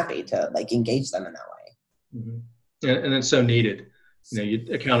more than happy to like engage them in that way. Mm-hmm. And it's so needed.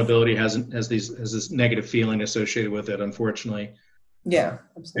 Accountability has this negative feeling associated with it, unfortunately. Yeah,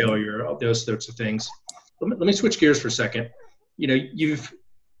 absolutely. Failure, those sorts of things. Let me switch gears for a second. You've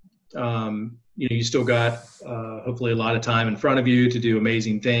you still got hopefully a lot of time in front of you to do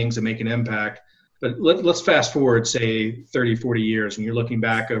amazing things and make an impact. But let's fast forward, say 30, 40 years, and you're looking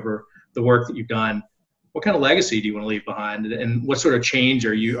back over the work that you've done. What kind of legacy do you want to leave behind, and what sort of change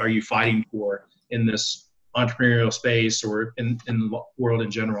are you fighting for in this entrepreneurial space or in the world in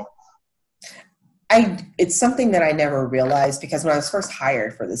general? It's something that I never realized, because when I was first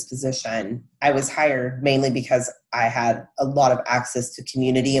hired for this position, I was hired mainly because I had a lot of access to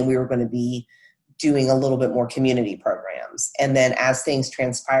community, and we were going to be doing a little bit more community programs. And then as things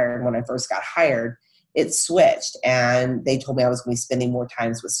transpired, when I first got hired, it switched, and they told me I was going to be spending more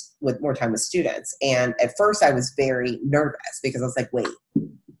time with students. And at first I was very nervous, because I was like, wait,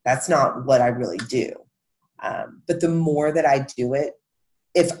 that's not what I really do. But the more that I do it,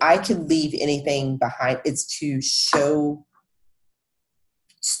 if I could leave anything behind, it's to show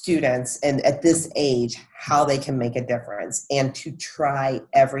students, and at this age, how they can make a difference, and to try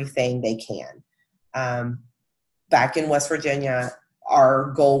everything they can. Back in West Virginia,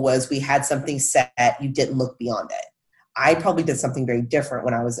 our goal was we had something set, you didn't look beyond it. I probably did something very different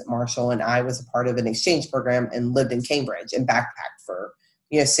when I was at Marshall, and I was a part of an exchange program and lived in Cambridge and backpacked for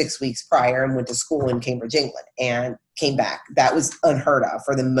 6 weeks prior, and went to school in Cambridge, England, and came back. That was unheard of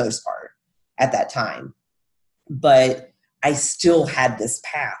for the most part at that time. But I still had this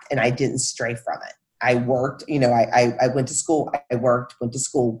path, and I didn't stray from it. I worked, I went to school, I worked, went to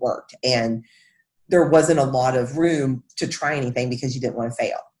school, worked. And there wasn't a lot of room to try anything because you didn't want to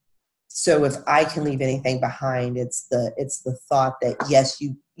fail. So if I can leave anything behind, it's the thought that, yes,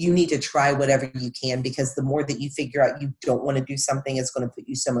 you need to try whatever you can, because the more that you figure out you don't want to do something, it's going to put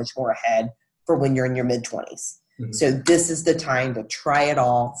you so much more ahead for when you're in your mid-20s. Mm-hmm. So this is the time to try it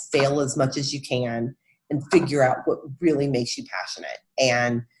all, fail as much as you can, and figure out what really makes you passionate.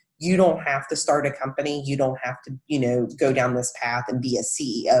 And you don't have to start a company. You don't have to, go down this path and be a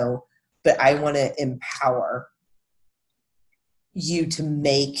CEO. But I want to empower you to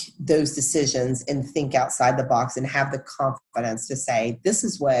make those decisions and think outside the box and have the confidence to say, this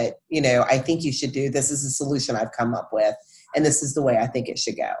is what, I think you should do. This is a solution I've come up with, and this is the way I think it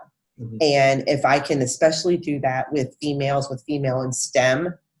should go. Mm-hmm. And if I can especially do that with female in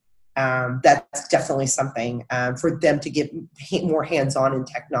STEM, that's definitely something for them to get more hands-on in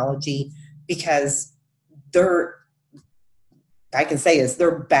technology, because they're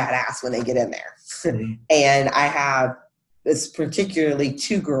badass when they get in there. Mm-hmm. And I have this particularly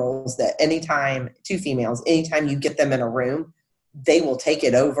two females, anytime you get them in a room, they will take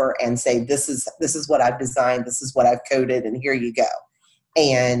it over and say, this is what I've designed, this is what I've coded, and here you go.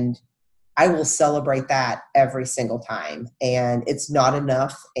 And I will celebrate that every single time. And it's not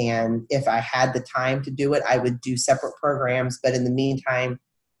enough. And if I had the time to do it, I would do separate programs. But in the meantime,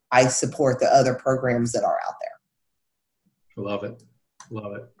 I support the other programs that are out there. Love it.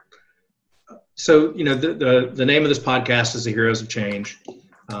 So, the name of this podcast is The Heroes of Change.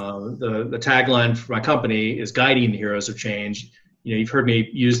 The tagline for my company is Guiding the Heroes of Change. You've heard me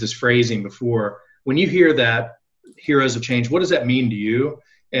use this phrasing before. When you hear that, Heroes of Change, what does that mean to you?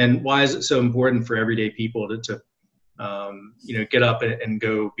 And why is it so important for everyday people to get up and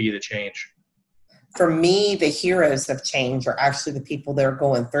go be the change? For me, the heroes of change are actually the people that are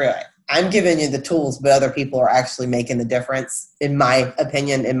going through it. I'm giving you the tools, but other people are actually making the difference, in my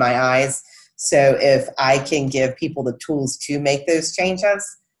opinion, in my eyes. So if I can give people the tools to make those changes,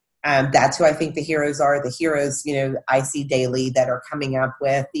 that's who I think the heroes are. The heroes, I see daily that are coming up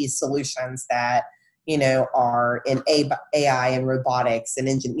with these solutions that, are in AI and robotics and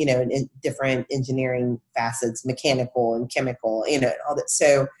in different engineering facets, mechanical and chemical, all that.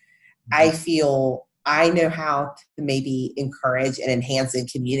 So I feel I know how to maybe encourage and enhance and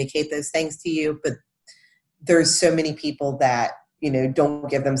communicate those things to you, but there's so many people that, don't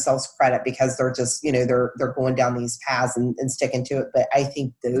give themselves credit because they're just, they're going down these paths and sticking to it. But I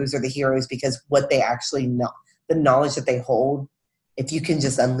think those are the heroes, because what they actually know, the knowledge that they hold, if you can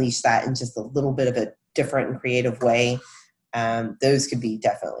just unleash that in just a little bit of a different and creative way, those could be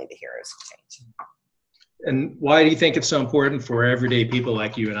definitely the heroes of change. And why do you think it's so important for everyday people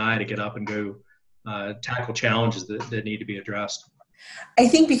like you and I to get up and go tackle challenges that need to be addressed? I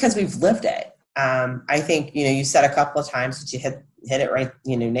think because we've lived it. I think, you said a couple of times that you hit it right,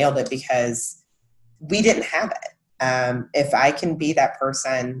 nailed it, because we didn't have it. If I can be that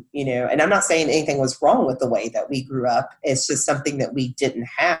person, and I'm not saying anything was wrong with the way that we grew up. It's just something that we didn't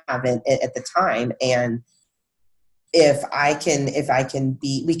have at the time. And if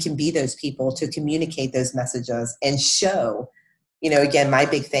we can be those people to communicate those messages and show, again, my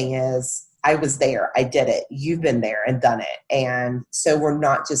big thing is I was there, I did it, you've been there and done it. And so we're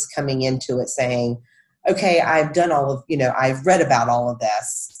not just coming into it saying, okay, I've done I've read about all of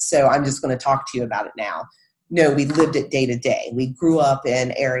this, so I'm just going to talk to you about it now. No, we lived it day to day. We grew up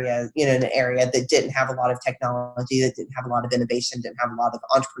in an area that didn't have a lot of technology, that didn't have a lot of innovation, didn't have a lot of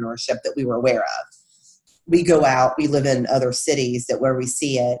entrepreneurship that we were aware of. We go out, we live in other cities where we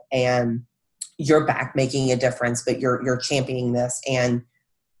see it, and you're back making a difference, but you're championing this, and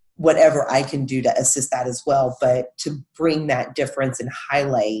whatever I can do to assist that as well. But to bring that difference and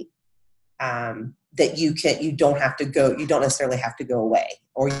highlight that you don't necessarily have to go away,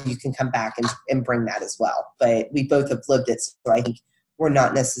 or you can come back and bring that as well. But we both have lived it, so I think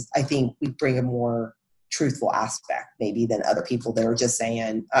I think we bring a more truthful aspect maybe than other people that are just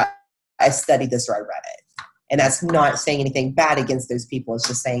saying, I studied this or I read it. And that's not saying anything bad against those people. It's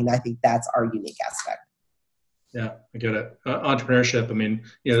just saying I think that's our unique aspect. Yeah, I get it. Entrepreneurship, I mean,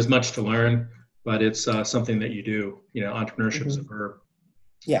 there's much to learn, but it's something that you do. Entrepreneurship is a verb.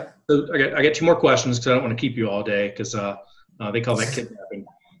 Yeah. So I got two more questions because I don't want to keep you all day because they call that kidnapping.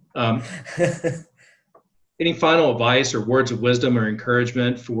 Any final advice or words of wisdom or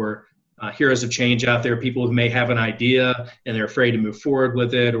encouragement for heroes of change out there, people who may have an idea and they're afraid to move forward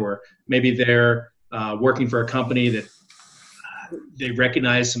with it, or maybe they're working for a company that they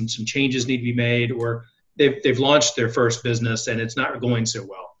recognize some changes need to be made, or they've launched their first business and it's not going so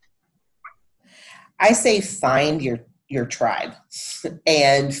well? I say find your tribe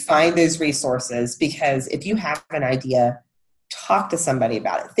and find those resources, because if you have an idea, talk to somebody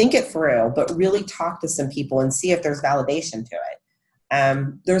about it. Think it through, but really talk to some people and see if there's validation to it.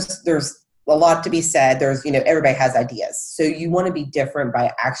 There's a lot to be said. There's, everybody has ideas. So you want to be different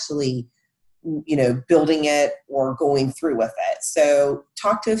by actually, building it or going through with it. So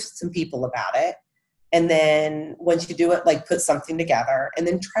talk to some people about it. And then once you do it, put something together and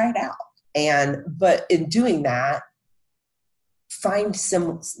then try it out. But in doing that, find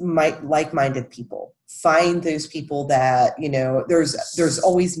some like-minded people. Find those people that, there's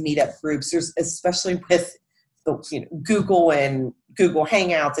always meetup groups. There's, especially with Google and Google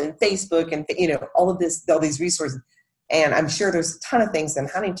Hangouts and Facebook and, all these resources. And I'm sure there's a ton of things in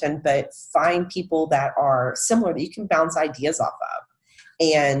Huntington, but find people that are similar that you can bounce ideas off of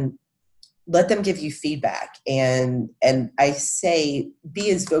and let them give you feedback. And I say,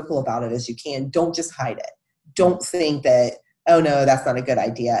 be as vocal about it as you can. Don't just hide it. Don't think that, oh no, that's not a good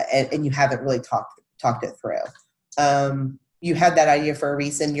idea. And you haven't really talked it through. You had that idea for a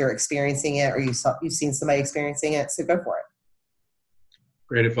reason. You're experiencing it, or you've seen somebody experiencing it. So go for it.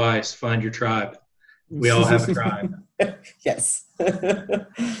 Great advice. Find your tribe. We all have a tribe. Yes.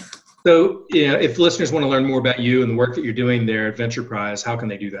 So, if listeners want to learn more about you and the work that you're doing there at Ventureprise, how can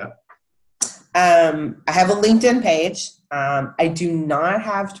they do that? I have a LinkedIn page. I do not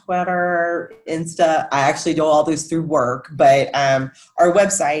have Twitter, Insta. I actually do all those through work, but our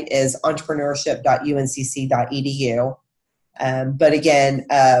website is entrepreneurship.uncc.edu. But again,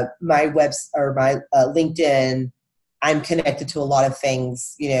 my LinkedIn, I'm connected to a lot of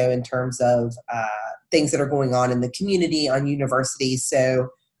things, in terms of things that are going on in the community, on universities. So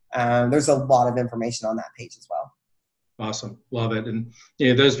there's a lot of information on that page as well. Awesome. Love it. And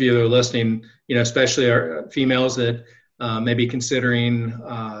those of you that are listening, especially our females that may be considering,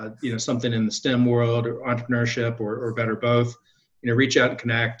 something in the STEM world or entrepreneurship or better both, reach out and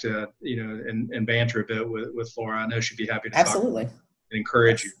connect, and banter a bit with Laura. I know she'd be happy to Absolutely. talk and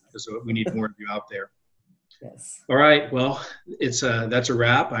encourage you, because we need more of you out there. Yes. All right. Well, that's a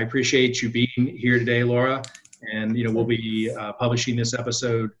wrap. I appreciate you being here today, Laura. And, we'll be publishing this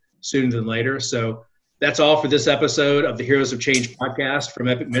episode sooner than later. So that's all for this episode of the Heroes of Change podcast from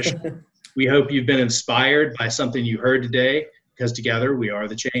Epic Mission. We hope you've been inspired by something you heard today, because together we are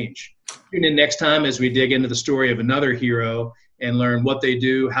the change. Tune in next time as we dig into the story of another hero and learn what they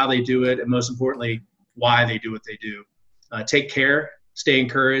do, how they do it, and most importantly, why they do what they do. Take care, stay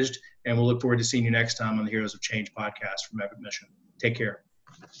encouraged, and we'll look forward to seeing you next time on the Heroes of Change podcast from Epic Mission. Take care.